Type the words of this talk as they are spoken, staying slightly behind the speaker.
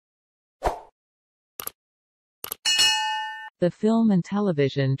The film and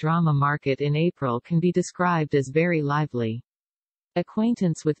television drama market in April can be described as very lively.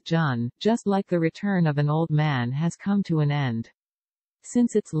 Acquaintance with Jun, just like the return of an old man, has come to an end.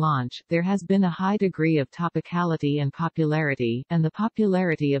 Since its launch, there has been a high degree of topicality and popularity, and the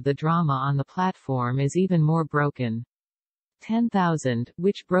popularity of the drama on the platform is even more broken. 10,000,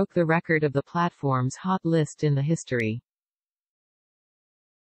 which broke the record of the platform's hot list in the history.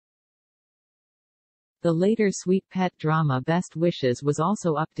 The later Sweet Pet drama Best Wishes was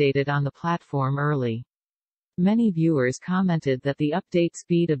also updated on the platform early. Many viewers commented that the update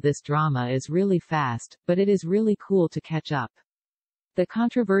speed of this drama is really fast, but it is really cool to catch up. The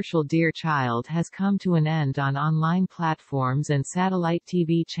controversial Dear Child has come to an end on online platforms and satellite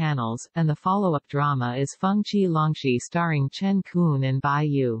TV channels, and the follow-up drama is Feng Qi Longxi starring Chen Kun and Bai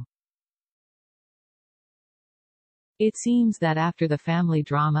Yu. It seems that after the family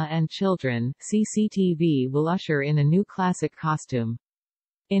drama and children, CCTV will usher in a new classic costume.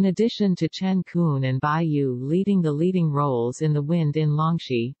 In addition to Chen Kun and Bai Yu leading the leading roles in The Wind in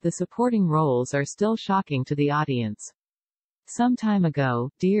Longxi, the supporting roles are still shocking to the audience. Some time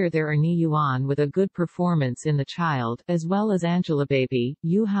ago, Dear There Are Ni Yuan with a good performance in The Child, as well as Angelababy,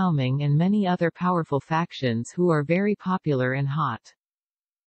 Yu Haoming and many other powerful factions who are very popular and hot.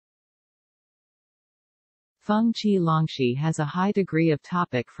 Feng Qi Longxi has a high degree of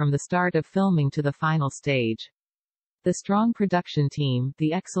topic from the start of filming to the final stage. The strong production team,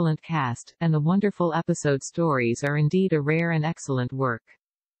 the excellent cast, and the wonderful episode stories are indeed a rare and excellent work.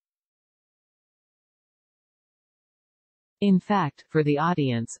 In fact, for the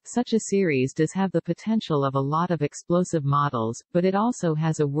audience, such a series does have the potential of a lot of explosive models, but it also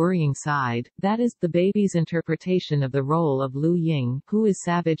has a worrying side, that is, the baby's interpretation of the role of Lu Ying, who is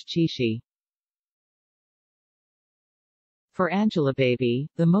Savage Qishi. For Angelababy,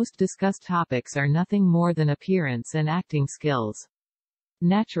 the most discussed topics are nothing more than appearance and acting skills.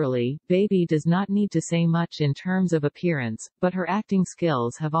 Naturally, Baby does not need to say much in terms of appearance, but her acting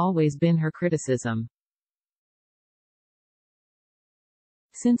skills have always been her criticism.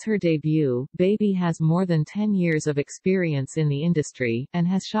 Since her debut, Baby has more than 10 years of experience in the industry, and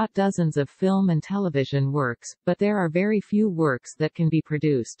has shot dozens of film and television works, but there are very few works that can be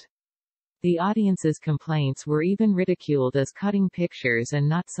produced. The audience's complaints were even ridiculed as cutting pictures and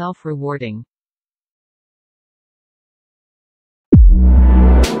not self-rewarding.